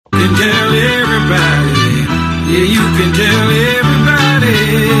you can tell everybody.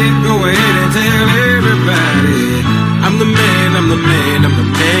 Go ahead and tell everybody. I'm the man, I'm the man, I'm the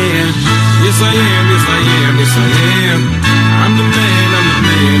man. Yes I am, yes I am, yes I am. I'm the man, I'm the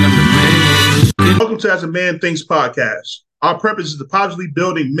man, I'm the man. Welcome to As a Man Thinks podcast. Our purpose is to positively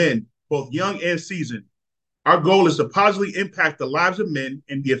building men, both young and seasoned. Our goal is to positively impact the lives of men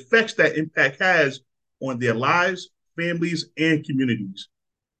and the effects that impact has on their lives, families, and communities.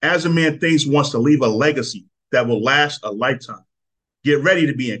 As a Man Thinks wants to leave a legacy that will last a lifetime. Get ready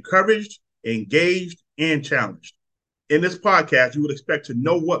to be encouraged, engaged, and challenged. In this podcast, you would expect to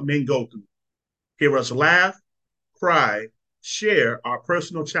know what men go through. Hear us laugh, cry, share our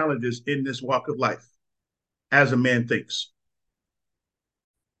personal challenges in this walk of life. As a Man Thinks.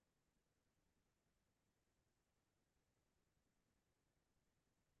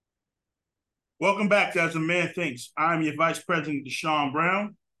 Welcome back to As a Man Thinks. I'm your Vice President, Deshaun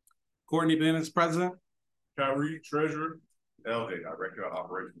Brown. Courtney Bennett, President. Kyrie, Treasurer. LJ, Director of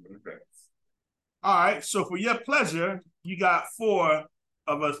Operations and Effects. All right, so for your pleasure, you got 4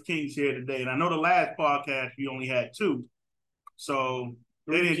 of us kings here today. And I know the last podcast, we only had 2. So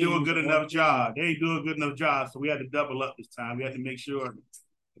they didn't do a good enough job. They didn't do a good enough job, so we had to double up this time. We had to make sure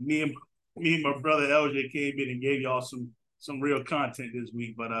me and my brother LJ came in and gave y'all some real content this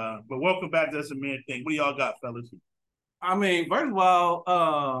week. But welcome back to As a Man Thing. What do y'all got, fellas? I mean, first of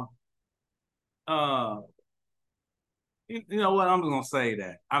all, you know what? I'm just gonna say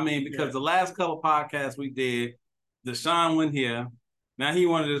that. I mean, because the last couple podcasts we did, Deshaun went here. Now he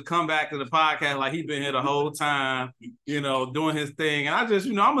wanted to come back to the podcast like he's been here the whole time, doing his thing. And I just,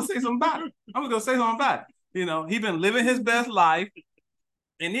 I'm gonna say something about it. I'm just gonna say something about it. He's been living his best life.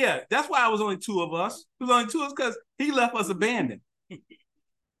 And yeah, that's why it was only 2 of us. It was only 2 of us because he left us abandoned.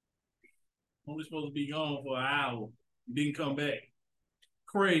 Only supposed to be gone for an hour. Didn't come back.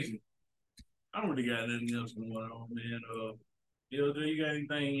 Crazy. I don't really got nothing else going on, man. Do you got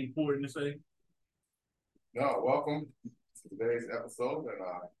anything important to say? No, welcome to today's episode. And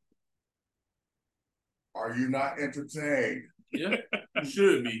are you not entertained? Yeah, you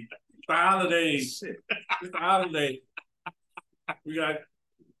should be. It's the holidays. It's the holiday. We got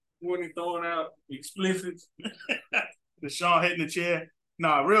Courtney throwing out explicits. Deshaun hitting the chair.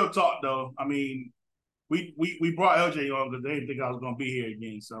 Nah, real talk though. I mean, we brought LJ on because they didn't think I was going to be here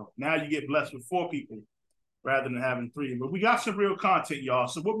again. So now you get blessed with 4 people rather than having 3. But we got some real content, y'all.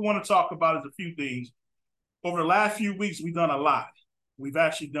 So what we want to talk about is a few things. Over the last few weeks, we've done a lot. We've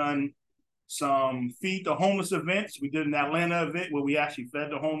actually done some Feed the Homeless events. We did an Atlanta event where we actually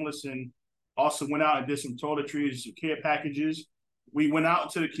fed the homeless and also went out and did some toiletries and care packages. We went out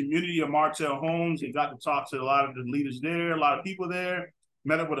into the community of Martell Homes and got to talk to a lot of the leaders there, a lot of people there.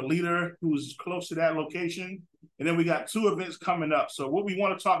 Met up with a leader who was close to that location. And then we got 2 events coming up. So what we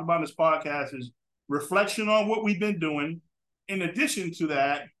want to talk about in this podcast is reflection on what we've been doing. In addition to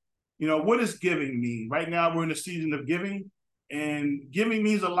that, what does giving mean? Right now, we're in a season of giving. And giving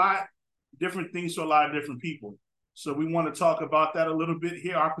means a lot, different things to a lot of different people. So we want to talk about that a little bit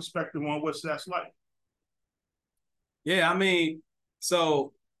here, our perspective on what that's like. Yeah, I mean,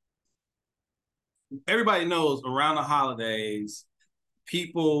 so everybody knows around the holidays,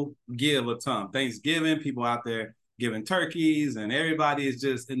 people give a ton. Thanksgiving, people out there giving turkeys, and everybody is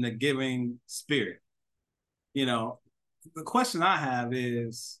just in the giving spirit. The question I have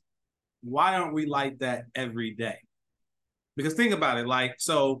is, why aren't we like that every day? Because think about it,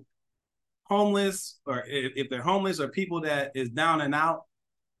 so homeless, or if they're homeless or people that is down and out,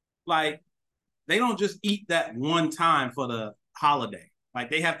 they don't just eat that one time for the holiday.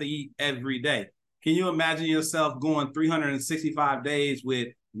 They have to eat every day. Can you imagine yourself going 365 days with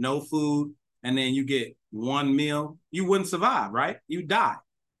no food and then you get one meal? You wouldn't survive, right? You die.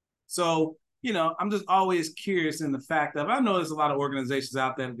 So, I'm just always curious in the fact of, I know there's a lot of organizations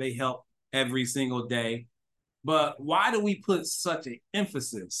out there that they help every single day, but why do we put such an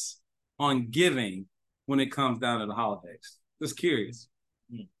emphasis on giving when it comes down to the holidays? Just curious.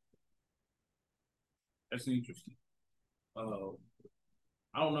 That's interesting.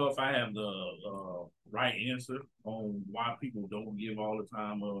 I don't know if I have the right answer on why people don't give all the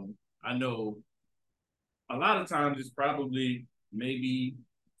time. I know a lot of times it's probably maybe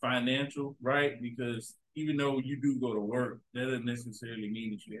financial, right? Because even though you do go to work, that doesn't necessarily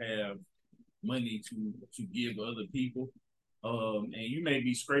mean that you have money to give other people. And you may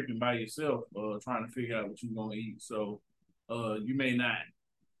be scraping by yourself, trying to figure out what you're going to eat. So you may not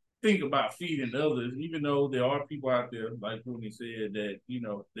think about feeding others, even though there are people out there, like Courtney said, that,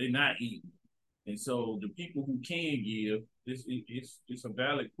 they're not eating. And so the people who can give, it's a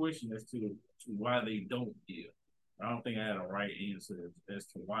valid question as to why they don't give. I don't think I had a right answer as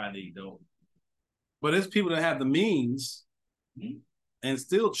to why they don't. But it's people that have the means and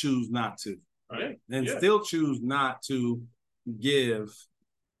still choose not to. Right. And still choose not to give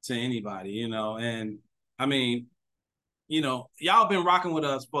to anybody, you know. And I mean, you know, y'all been rocking with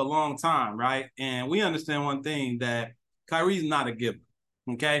us for a long time, right? And we understand one thing, that Kyrie's not a giver,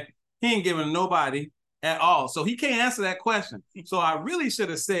 okay? He ain't giving to nobody at all. So he can't answer that question. So I really should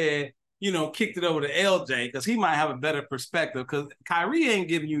have said, you know, kicked it over to LJ, because he might have a better perspective, because Kyrie ain't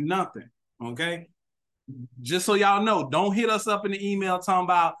giving you nothing, okay? Just so y'all know, don't hit us up in the email talking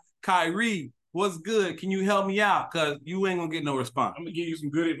about, Kyrie, what's good? Can you help me out? Because you ain't going to get no response. I'm going to give you some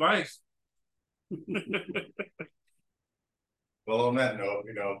good advice. Well, on that note,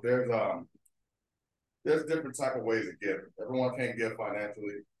 you know, there's different type of ways to give. Everyone can't give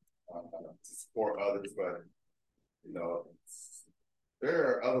financially to support others, but you know, there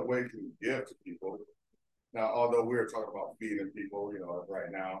are other ways to give to people. Now, although we're talking about feeding people, you know,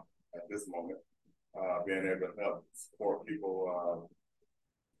 right now at this moment, being able to help support people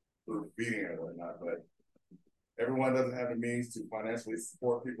through feeding and whatnot, but everyone doesn't have the means to financially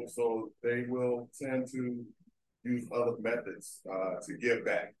support people, so they will tend to use other methods to give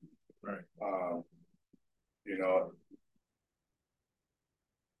back. Right. You know,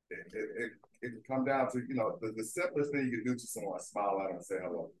 it can come down to, you know, the simplest thing you can do to someone, smile at them and say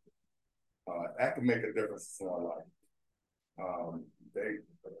hello. That can make a difference in someone's life.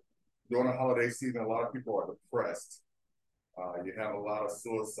 During the holiday season, a lot of people are depressed. You have a lot of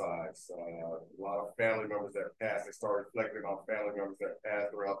suicides, a lot of family members that pass. They start reflecting on family members that pass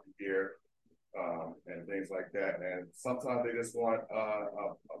throughout the year. And things like that. And sometimes they just want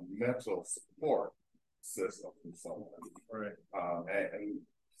a mental support system from someone. Right. And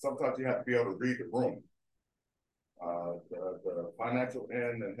sometimes you have to be able to read the room. The financial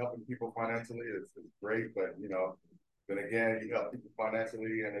end and helping people financially is great, but you know, then again, you help people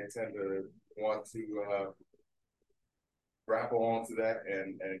financially and they tend to want to grapple onto that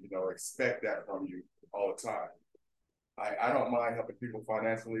and you know, expect that from you all the time. I don't mind helping people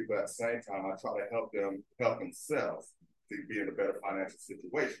financially, but at the same time, I try to help them help themselves to be in a better financial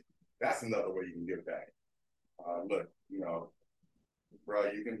situation. That's another way you can give back. Look, you know,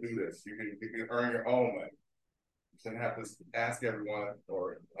 bro, you can do this. You can earn your own money. You shouldn't have to ask everyone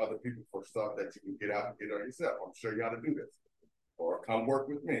or other people for stuff that you can get out and get on yourself. I'm sure you got to do this. Or come work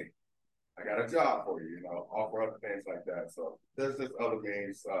with me. I got a job for you, you know, offer other things like that. So there's just other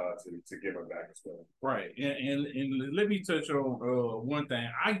means to give it back as well. Right. And let me touch on one thing.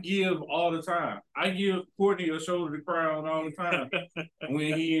 I give all the time. I give Courtney a shoulder to cry on all the time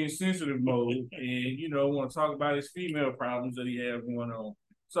when he in sensitive mode and, you know, want to talk about his female problems that he has going on.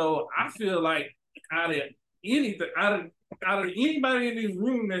 So I feel like out of anybody in this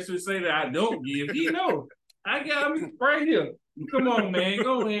room that should say that I don't give, he know. I got him right here. Come on, man.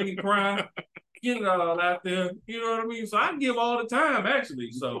 Go ahead and cry. Get it all out there. You know what I mean? So I give all the time,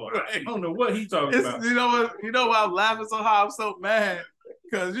 actually. So I don't know what he talking about. You know what? I'm laughing so hard. I'm so mad.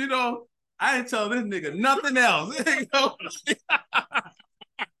 Because, you know, I ain't tell this nigga nothing else. He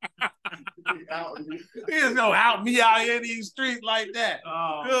just gonna out me out here in these streets like that.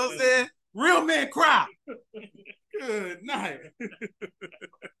 Oh, you know what I'm saying? Real men cry. Good night.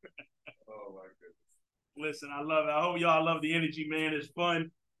 Oh, my goodness. Listen, I love it. I hope y'all love the energy, man. It's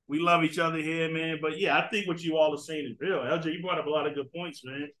fun. We love each other here, man. But yeah, I think what you all are saying is real. LJ, you brought up a lot of good points,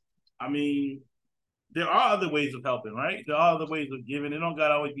 man. I mean, there are other ways of helping, right? There are other ways of giving. It don't got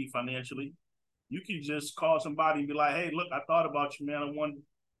to always be financially. You can just call somebody and be like, hey, look, I thought about you, man. I want to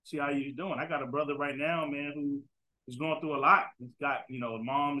see how you're doing. I got a brother right now, man, who is going through a lot. He's got, you know,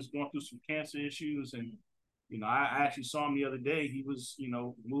 mom is going through some cancer issues. And, you know, I actually saw him the other day. He was, you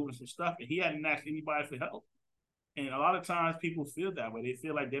know, moving some stuff and he hadn't asked anybody for help. And a lot of times people feel that way. They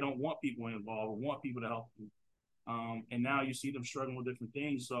feel like they don't want people involved or want people to help them. And now you see them struggling with different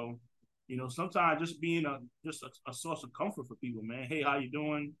things. So, you know, sometimes just being a source of comfort for people, man. Hey, how you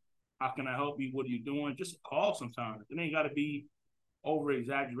doing? How can I help you? What are you doing? Just a call sometimes. It ain't got to be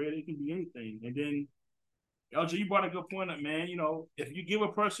over-exaggerated. It can be anything. And then, LJ, you brought a good point up, man. You know, if you give a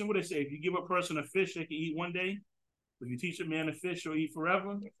person, what they say, if you give a person a fish, they can eat one day. If you teach a man to fish, he'll eat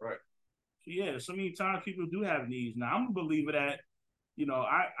forever. That's right. Yeah, so many times people do have needs. Now, I'm a believer that, you know,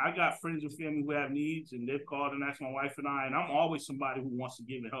 I got friends and family who have needs, and they've called and asked my wife and I, and I'm always somebody who wants to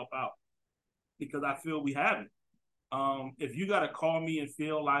give and help out because I feel we have it. If you got to call me and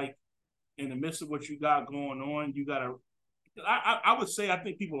feel like in the midst of what you got going on, you got to, I would say I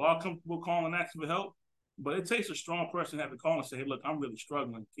think people are comfortable calling and asking for help, but it takes a strong person to have to call and say, hey, look, I'm really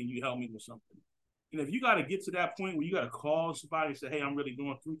struggling. Can you help me with something? And if you got to get to that point where you got to call somebody and say, hey, I'm really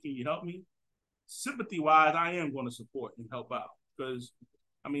going through, can you help me? Sympathy-wise, I am going to support and help out because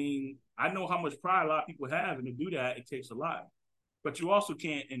I mean, I know how much pride a lot of people have, and to do that, it takes a lot. But you also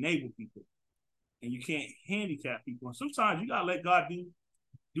can't enable people, and you can't handicap people. And sometimes you gotta let God do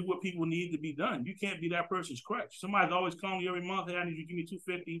what people need to be done. You can't be that person's crutch. Somebody's always calling you every month, hey, I need you to give me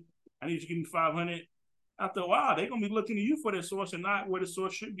 $250. I need you to give me $500. After a while, they're gonna be looking to you for their source and not where the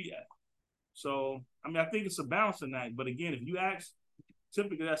source should be at. So, I mean, I think it's a balancing act. But again, if you ask,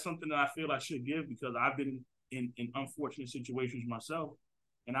 typically that's something that I feel I should give because I've been in unfortunate situations myself.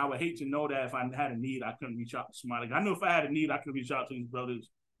 And I would hate to know that if I had a need, I couldn't reach out to somebody. Like, I know if I had a need, I could reach out to these brothers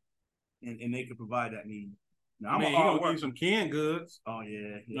and they could provide that need. Now, I'm gonna give some canned goods. Oh,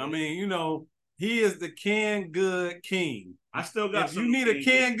 yeah. I mean, you know, he is the canned good king. I still got if you need a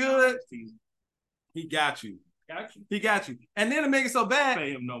canned good, he got you. He got you. And then to make it so bad,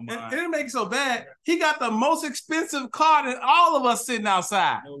 pay him no mind. And to make it so bad, he got the most expensive car than all of us sitting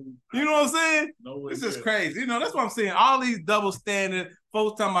outside. You know what I'm saying? This is crazy. You know, that's what I'm saying. All these double standard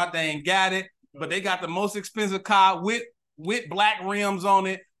folks talking about they ain't got it, but they got the most expensive car with black rims on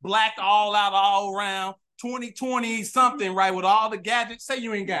it, black all out all around, 2020 something, right? With all the gadgets. Say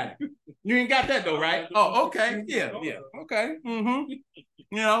you ain't got it. You ain't got that though, right? Oh, okay. Yeah. Okay. Mm-hmm.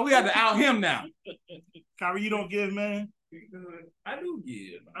 You know, we had to out him now. Kyrie, you don't give, man. I do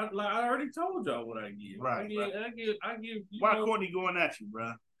give. I already told y'all what I give. Right. I give. Why Courtney going at you,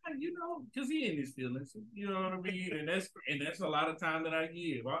 bro? You know, because he in his feelings. You know what I mean? And that's a lot of time that I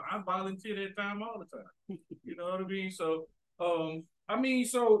give. I volunteer that time all the time. You know what I mean? So, I mean,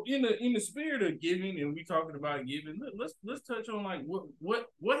 so in the spirit of giving, and we talking about giving, let's touch on like what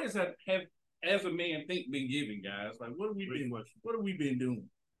has have as a man been giving, guys? Like what have we been doing?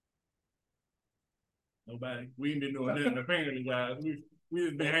 Nobody. We ain't been doing nothing apparently, guys. We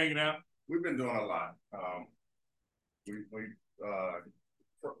just been hanging out. We've been doing a lot. We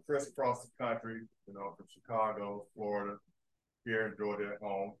crisscross the country, you know, from Chicago, Florida, here in Georgia at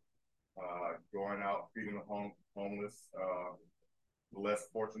home, going out feeding the homeless, less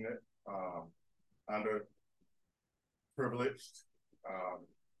fortunate, underprivileged,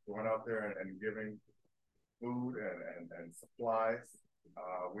 going out there and giving food and supplies.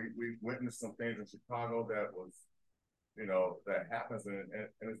 We witnessed some things in Chicago that was, you know, that happens, and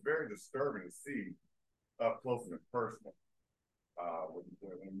it's very disturbing to see up close and personal.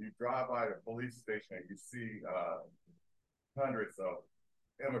 When you drive by the police station and you see hundreds of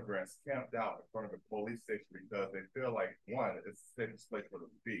immigrants camped out in front of the police station because they feel like, one, it's the safest place for them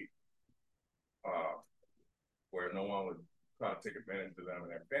to be, where no one would try to take advantage of them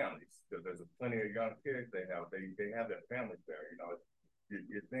and their families, because there's plenty of young kids they have their families there. You know,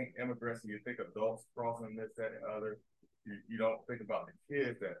 you think immigrants and you think adults crossing this, that, and other. You don't think about the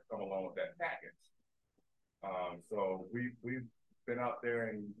kids that come along with that package. So we've been out there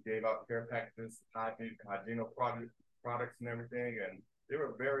and gave out care packages, hygiene products and everything, and they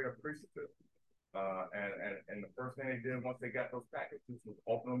were very appreciative. And the first thing they did once they got those packages was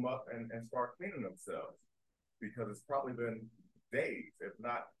open them up and start cleaning themselves, because it's probably been days, if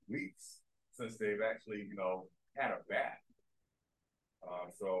not weeks, since they've actually, you know, had a bath.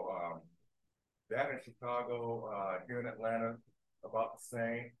 That in Chicago, here in Atlanta, about the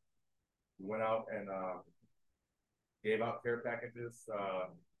same. We went out and gave out care packages.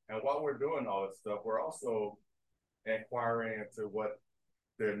 And while we're doing all this stuff, we're also inquiring into what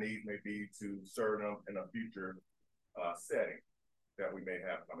their need may be to serve them in a future setting that we may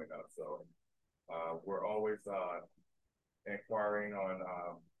have coming up. So we're always inquiring on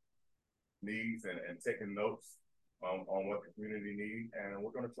needs and taking notes on what the community needs, and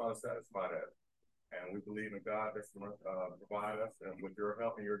we're going to try to satisfy that. And we believe in God that's going to provide us, and with your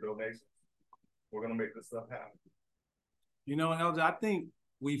help and your donations, we're going to make this stuff happen. You know, Elder, I think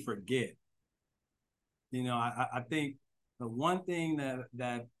we forget. You know, I think the one thing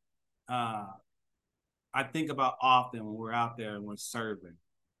that I think about often when we're out there and we're serving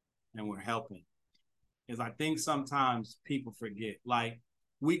and we're helping is I think sometimes people forget. Like,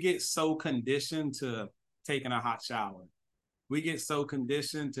 we get so conditioned to taking a hot shower. We get so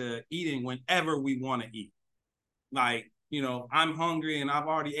conditioned to eating whenever we want to eat. Like, you know, I'm hungry and I've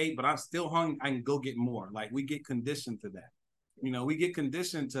already ate, but I'm still hungry. I can go get more. Like, we get conditioned to that. You know, we get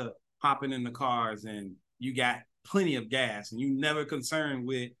conditioned to hopping in the cars and you got plenty of gas and you never concerned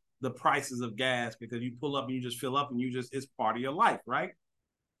with the prices of gas because you pull up and you just fill up and it's part of your life, right?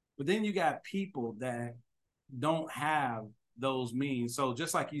 But then you got people that don't have those means. So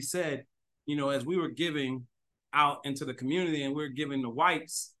just like you said, you know, as we were giving out into the community and we're giving the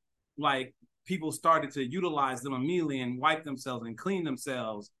wipes, like, people started to utilize them immediately and wipe themselves and clean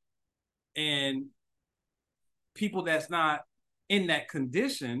themselves. And people that's not in that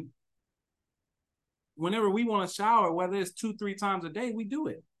condition, whenever we want to shower, whether it's 2-3 times a day, we do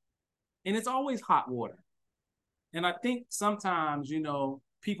it. And it's always hot water. And I think sometimes, you know,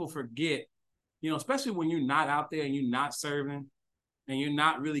 people forget, you know, especially when you're not out there and you're not serving and you're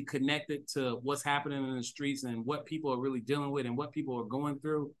not really connected to what's happening in the streets and what people are really dealing with and what people are going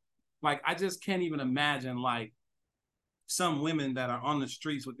through. Like, I just can't even imagine, like, some women that are on the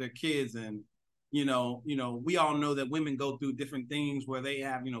streets with their kids and, you know, we all know that women go through different things where they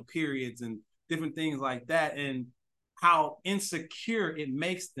have, you know, periods and different things like that, and how insecure it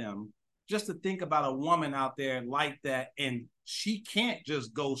makes them just to think about a woman out there like that, and she can't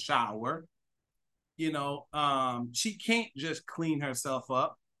just go shower, you know, she can't just clean herself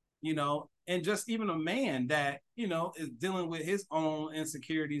up, you know, and just even a man that, you know, is dealing with his own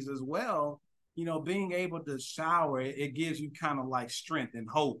insecurities as well, you know, being able to shower, it gives you kind of like strength and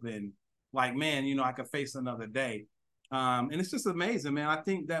hope and like, man, you know, I could face another day. And it's just amazing, man. I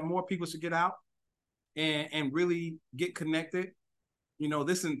think that more people should get out and really get connected. You know,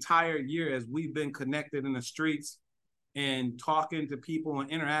 this entire year, as we've been connected in the streets and talking to people and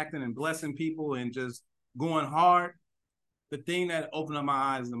interacting and blessing people and just going hard, the thing that opened up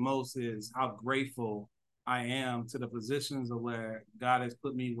my eyes the most is how grateful I am to the positions of where God has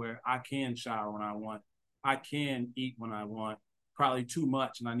put me, where I can shower when I want, I can eat when I want, probably too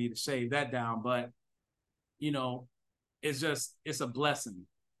much and I need to shave that down. But, you know, it's a blessing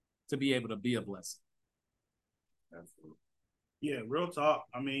to be able to be a blessing. Absolutely. Yeah, real talk.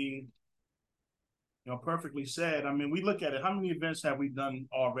 I mean, you know, perfectly said. I mean, we look at it. How many events have we done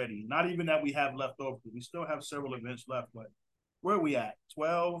already? Not even that we have left over. We still have several events left, but where are we at?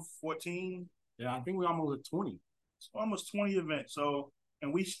 12, 14? Yeah, I think we're almost at 20. It's almost 20 events. So,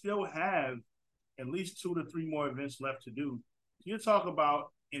 and we still have at least 2 to 3 more events left to do. You talk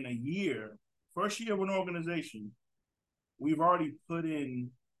about in a year, first year of an organization, we've already put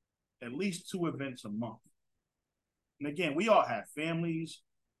in at least 2 events a month. And again, we all have families,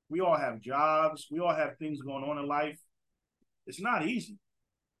 we all have jobs, we all have things going on in life. It's not easy.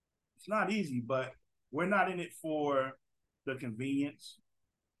 It's not easy, but we're not in it for the convenience.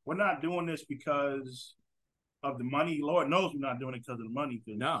 We're not doing this because of the money. Lord knows we're not doing it because of the money.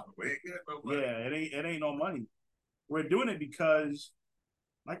 No. Yeah, it ain't no money. We're doing it because,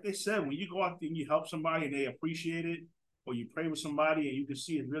 like they said, when you go out there and you help somebody and they appreciate it, or you pray with somebody and you can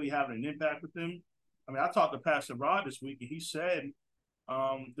see it really having an impact with them. I mean, I talked to Pastor Rod this week and he said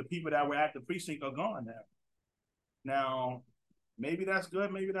the people that were at the precinct are gone now. Now, maybe that's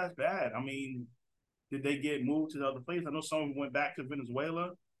good, maybe that's bad. I mean, did they get moved to the other place? I know some of them went back to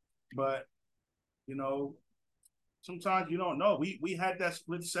Venezuela, but, you know, sometimes you don't know. We had that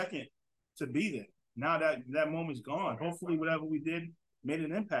split second to be there. Now that moment's gone. Hopefully whatever we did made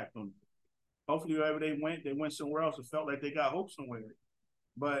an impact on them. Hopefully wherever they went somewhere else. It felt like they got hope somewhere.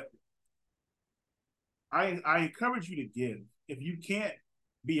 But I encourage you to give. If you can't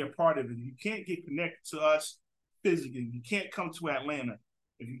be a part of it, you can't get connected to us physically, you can't come to Atlanta,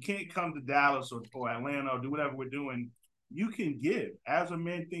 if you can't come to Dallas or Atlanta or do whatever we're doing, you can give.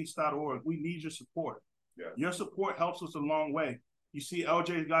 AsAManThinks.org. We need your support. Yeah. Your support helps us a long way. You see,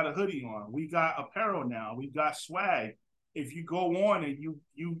 LJ's got a hoodie on. We got apparel now. We got swag. If you go on and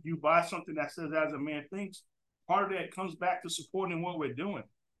you buy something that says As a Man Thinks, part of that comes back to supporting what we're doing.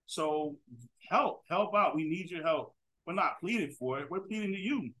 So help out. We need your help. We're not pleading for it. We're pleading to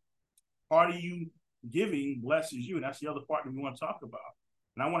you. Part of you giving blesses you. And that's the other part that we want to talk about.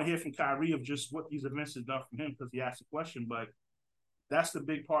 And I want to hear from Kyrie of just what these events have done for him because he asked a question. But that's the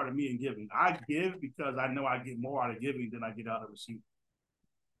big part of me in giving. I give because I know I get more out of giving than I get out of receiving.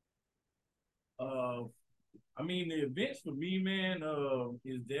 I mean, the events for me, man,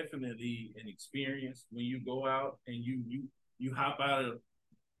 is definitely an experience when you go out and you hop out of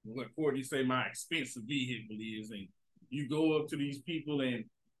what Courtney say my expensive vehicle is, and you go up to these people and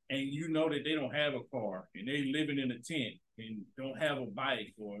you know that they don't have a car and they living in a tent and don't have a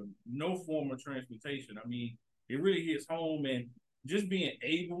bike or no form of transportation. I mean, it really hits home, and just being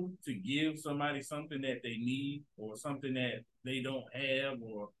able to give somebody something that they need or something that they don't have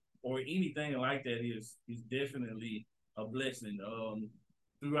or anything like that is definitely a blessing.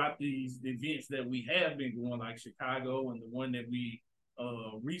 Throughout these events that we have been going, like Chicago and the one that we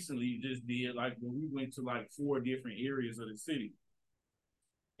recently just did, like when we went to like 4 different areas of the city.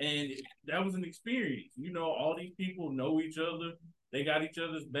 And that was an experience. You know, all these people know each other. They got each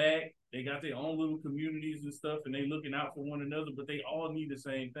other's back. They got their own little communities and stuff, and they looking out for one another, but they all need the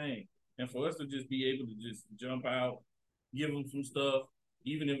same thing. And for us to just be able to just jump out, give them some stuff,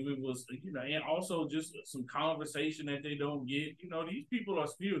 even if it was, you know, and also just some conversation that they don't get. You know, these people are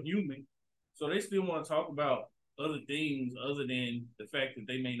still human, so they still want to talk about other things other than the fact that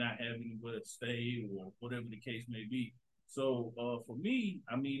they may not have anywhere to stay or whatever the case may be. So for me,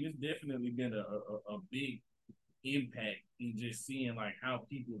 I mean, it's definitely been a big impact in just seeing like how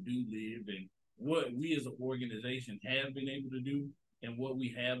people do live and what we as an organization have been able to do and what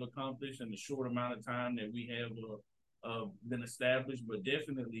we have accomplished in the short amount of time that we have been established. But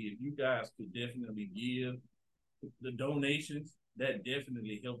definitely, if you guys could definitely give the donations, that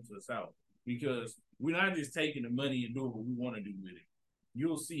definitely helps us out because we're not just taking the money and doing what we want to do with it.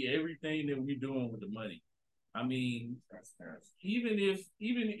 You'll see everything that we're doing with the money. I mean, even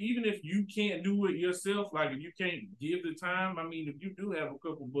if you can't do it yourself, like if you can't give the time, I mean, if you do have a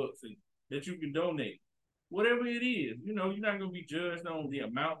couple bucks that you can donate, whatever it is, you know, you're not going to be judged on the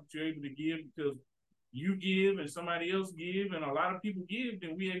amount that you're able to give because you give and somebody else give and a lot of people give,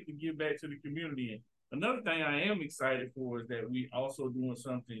 then we have to give back to the community. And another thing I am excited for is that we also doing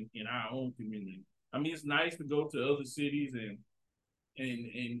something in our own community. I mean, it's nice to go to other cities and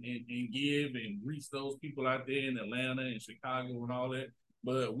give and reach those people out there in Atlanta and Chicago and all that.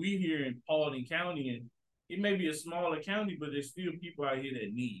 But we here in Paulding County, and it may be a smaller county, but there's still people out here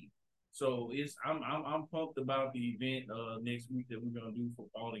that need. So I'm pumped about the event next week that we're gonna do for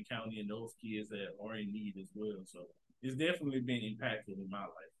Paulding County and those kids that are in need as well. So it's definitely been impactful in my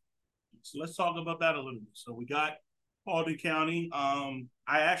life. So let's talk about that a little bit. So we got Paulding County. I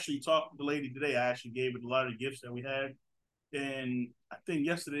actually talked with the lady today. I actually gave it a lot of gifts that we had. And I think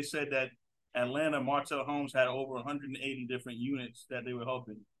yesterday said that Atlanta Martell Homes had over 180 different units that they were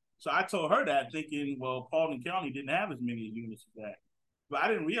helping. So I told her that thinking, well, Paulding County didn't have as many units as that. But I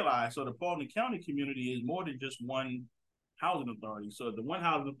didn't realize, so the Paulding County community is more than just one housing authority. So the one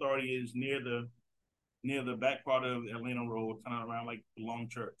housing authority is near the back part of Atlanta Road, kind of around like the Long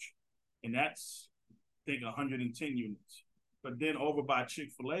Church. And that's, I think, 110 units. But then over by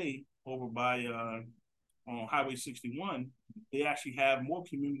Chick-fil-A, over by on Highway 61, they actually have more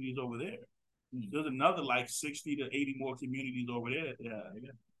communities over there. There's another like 60 to 80 more communities over there.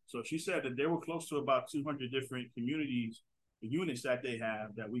 Yeah. So she said that they were close to about 200 different communities, units that they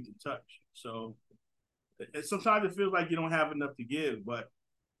have that we can touch. So sometimes it feels like you don't have enough to give, but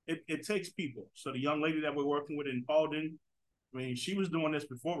it takes people. So the young lady that we're working with in Paulding, I mean, she was doing this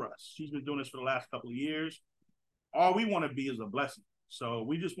before us. She's been doing this for the last couple of years. All we want to be is a blessing. So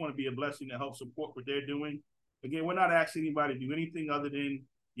we just want to be a blessing to help support what they're doing. Again, we're not asking anybody to do anything other than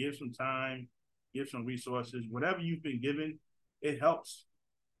give some time, give some resources. Whatever you've been given, it helps.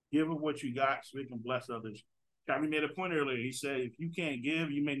 Give them what you got so they can bless others. Kyrie made a point earlier. He said, if you can't give,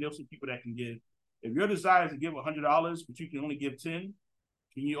 you may know some people that can give. If your desire is to give $100, but you can only give 10,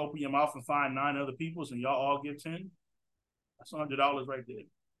 can you open your mouth and find 9 other people and y'all all give 10? That's $100 right there.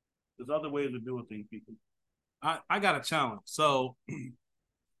 There's other ways of doing things, people. I got a challenge. So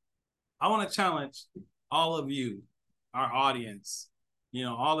I want to challenge all of you, our audience, you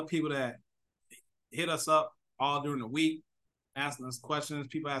know, all the people that hit us up all during the week, asking us questions,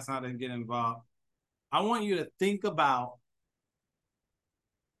 people asking how to get involved. I want you to think about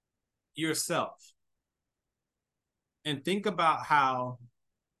yourself and think about how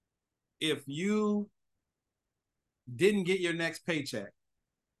if you didn't get your next paycheck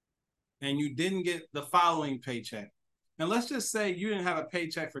and you didn't get the following paycheck, and let's just say you didn't have a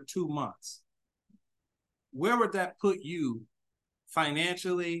paycheck for 2 months, where would that put you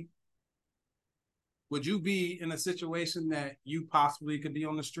financially? Would you be in a situation that you possibly could be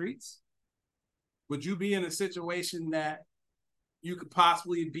on the streets? Would you be in a situation that you could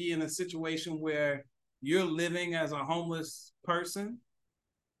possibly be in a situation where you're living as a homeless person?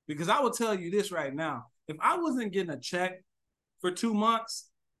 Because I will tell you this right now, if I wasn't getting a check for 2 months,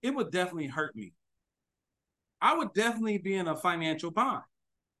 it would definitely hurt me. I would definitely be in a financial bind.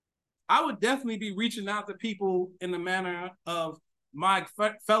 I would definitely be reaching out to people in the manner of my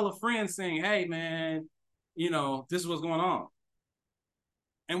fellow friends saying, hey, man, you know, this is what's going on.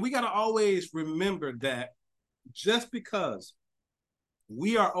 And we got to always remember that just because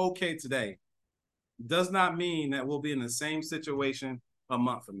we are okay today does not mean that we'll be in the same situation a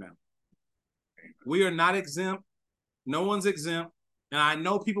month from now. We are not exempt. No one's exempt. And I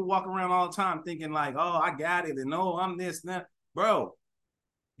know people walk around all the time thinking like, oh, I got it. And oh, I'm this and that. Bro,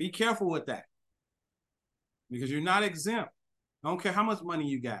 be careful with that. Because you're not exempt. I don't care how much money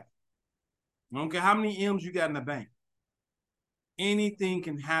you got. I don't care how many M's you got in the bank. Anything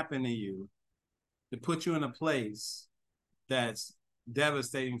can happen to you to put you in a place that's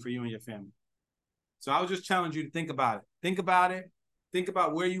devastating for you and your family. So I would just challenge you to think about it. Think about it. Think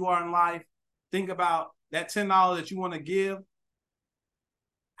about where you are in life. Think about that $10 that you want to give,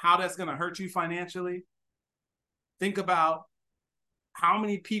 how that's going to hurt you financially. Think about how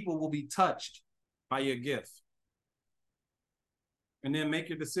many people will be touched by your gift. and then make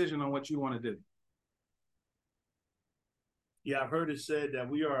your decision on what you want to do. Yeah, I've heard it said that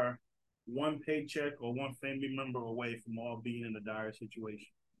we are one paycheck or one family member away from all being in a dire situation.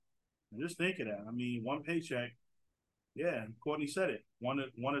 And just think of that. I mean, one paycheck. Yeah, Courtney said it. One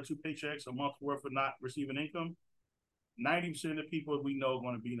or two paychecks a month worth of not receiving income. 90% of the people we know are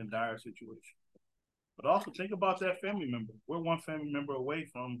going to be in a dire situation. But also think about that family member. We're one family member away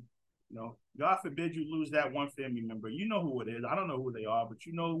from, God forbid you lose that one family member. You know who it is. I don't know who they are, but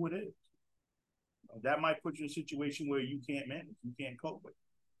you know who it is. That might put you in a situation where you can't manage, you can't cope with.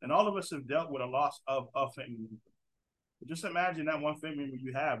 And all of us have dealt with a loss of a family member. But just imagine that one family member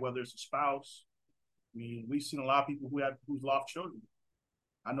you have, whether it's a spouse. I mean, we've seen a lot of people who's lost children.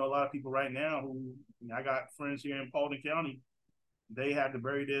 I know a lot of people right now I got friends here in Paulding County. They had to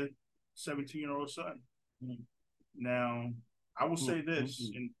bury their 17-year-old son. Mm-hmm. Now, I will say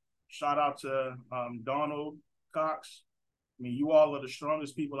this, and shout out to Donald Cox. I mean, you all are the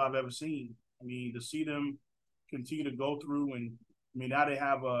strongest people I've ever seen. I mean, to see them continue to go through, and I mean, now they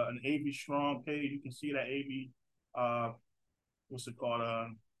have an AV Strong page. You can see that AV, what's it called?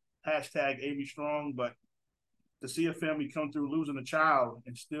 Hashtag AV Strong. But to see a family come through losing a child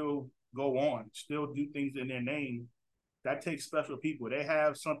and still go on, still do things in their name, that takes special people. They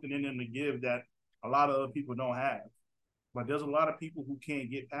have something in them to give that a lot of other people don't have. But there's a lot of people who can't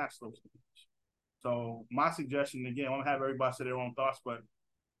get past those things. So my suggestion, again, I want to have everybody say their own thoughts, but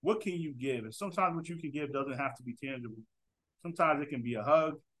what can you give? And sometimes what you can give doesn't have to be tangible. Sometimes it can be a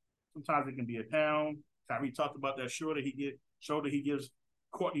hug. Sometimes it can be a pound. Kyrie talked about that shoulder he gives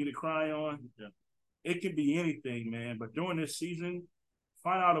Courtney to cry on. Yeah. It can be anything, man. But during this season,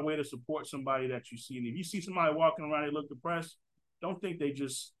 find out a way to support somebody that you see. And if you see somebody walking around, they look depressed, don't think they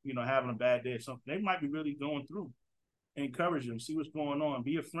just, having a bad day or something. They might be really going through. Encourage them. See what's going on.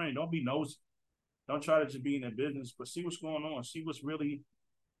 Be a friend. Don't be nosy. Don't try to just be in their business, but see what's going on. See what's really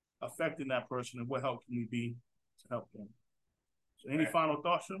affecting that person and what help can we be to help them. So any final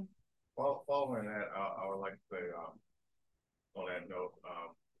thoughts, Sean? Well, following that, I would like to say, on that note,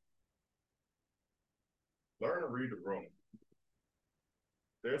 learn to read the room.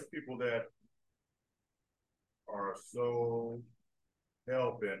 There's people that are so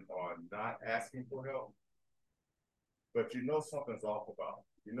hell-bent on not asking for help, but something's off about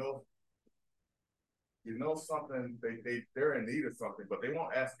it. Something, they're in need of something, but they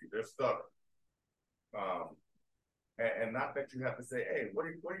won't ask you. They're stubborn. And not that you have to say, hey, what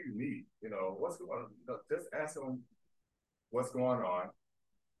do you need? What's going on? Just ask them what's going on.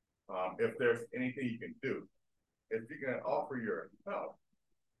 If there's anything you can do, if you can offer your help,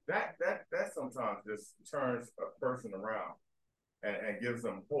 that sometimes just turns a person around and gives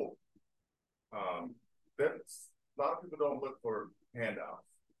them hope. A lot of people don't look for handouts.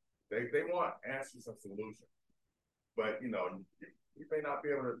 They want answers and solutions, but you may not be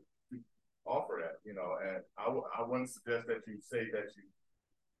able to offer that. And I wouldn't suggest that you say that you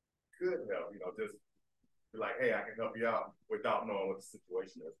could help. Just be like, hey, I can help you out without knowing what the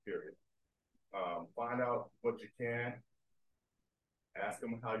situation is. Period. Find out what you can. Ask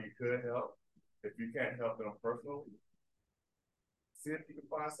them how you could help. If you can't help them personally, see if you can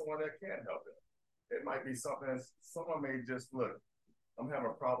find someone that can help them. It might be something. Someone may just look. I'm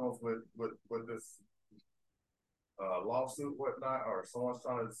having problems with this lawsuit, whatnot, or someone's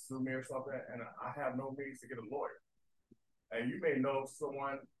trying to sue me or something, and I have no means to get a lawyer. And you may know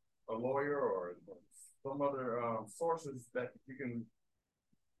someone, a lawyer, or some other sources that you can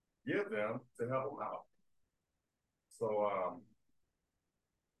give them to help them out. So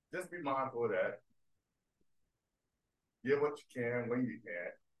just be mindful of that. Give what you can when you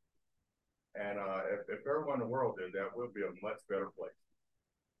can. And if everyone in the world did that, we'll be a much better place.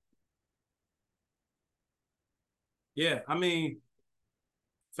 Yeah, I mean,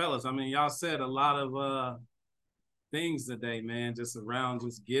 fellas, y'all said a lot of things today, man, just around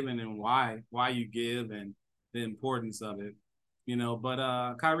just giving and why you give and the importance of it.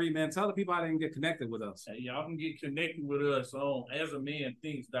 But Kyrie, man, tell the people how they can get connected with us. Hey, y'all can get connected with us on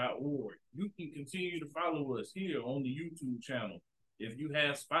asamanthinks.org. You can continue to follow us here on the YouTube channel. If you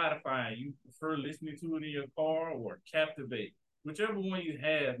have Spotify and you prefer listening to it in your car or Captivate, whichever one you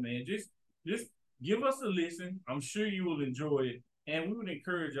have, man, just give us a listen. I'm sure you will enjoy it. And we would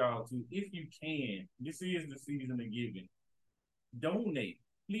encourage y'all to, if you can, this is the season of giving. Donate.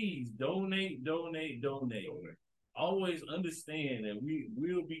 Please donate. Always understand that we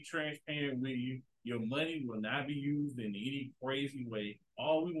will be transparent with you. Your money will not be used in any crazy way.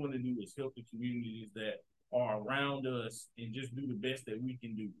 All we want to do is help the communities that are around us and just do the best that we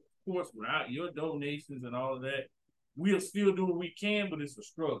can do. Of course, without your donations and all of that, we'll still do what we can, but it's a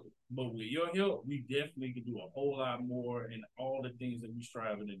struggle. But with your help, we definitely can do a whole lot more in all the things that we're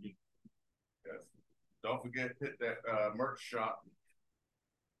striving to do. Yes. Don't forget, hit that merch shop.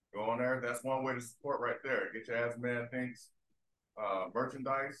 Go on there. That's one way to support right there. Get your As a Man Thinks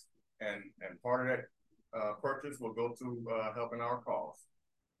merchandise, and part of that purchase will go to helping our cause.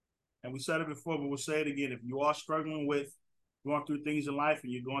 And we said it before, but we'll say it again. If you are struggling with going through things in life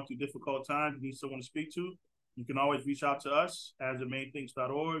and you're going through difficult times, you need someone to speak to, you can always reach out to us,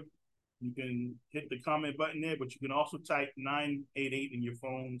 asamainthinks.org. You can hit the comment button there, but you can also type 988 in your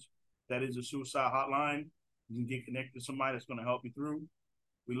phones. That is a suicide hotline. You can get connected to somebody that's going to help you through.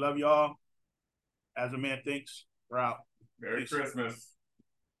 We love y'all. As a Man Thinks, we're out. Merry Christmas.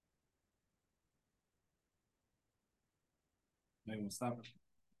 Maybe we'll stop it.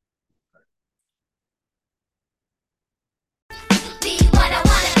 Be what I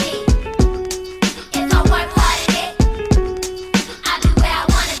wanna be. If I work hard at it, I'll be where I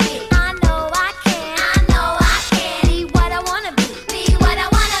wanna be. I know I can. I know I can. Be what I wanna be. Be what I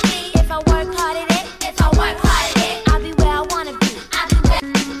wanna be. If I work hard at it, if I work hard at it, I'll be where I wanna be. I'll be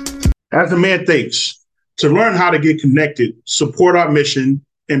where. As a Man Thinks, to learn how to get connected, support our mission,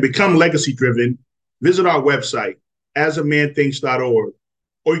 and become legacy driven, visit our website, asamanthinks.org,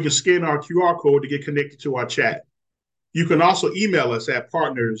 or you can scan our QR code to get connected to our chat. You can also email us at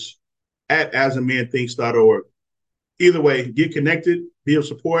partners@asamanthinks.org. Either way, get connected, be of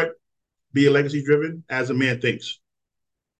support, be a legacy driven, As a Man Thinks.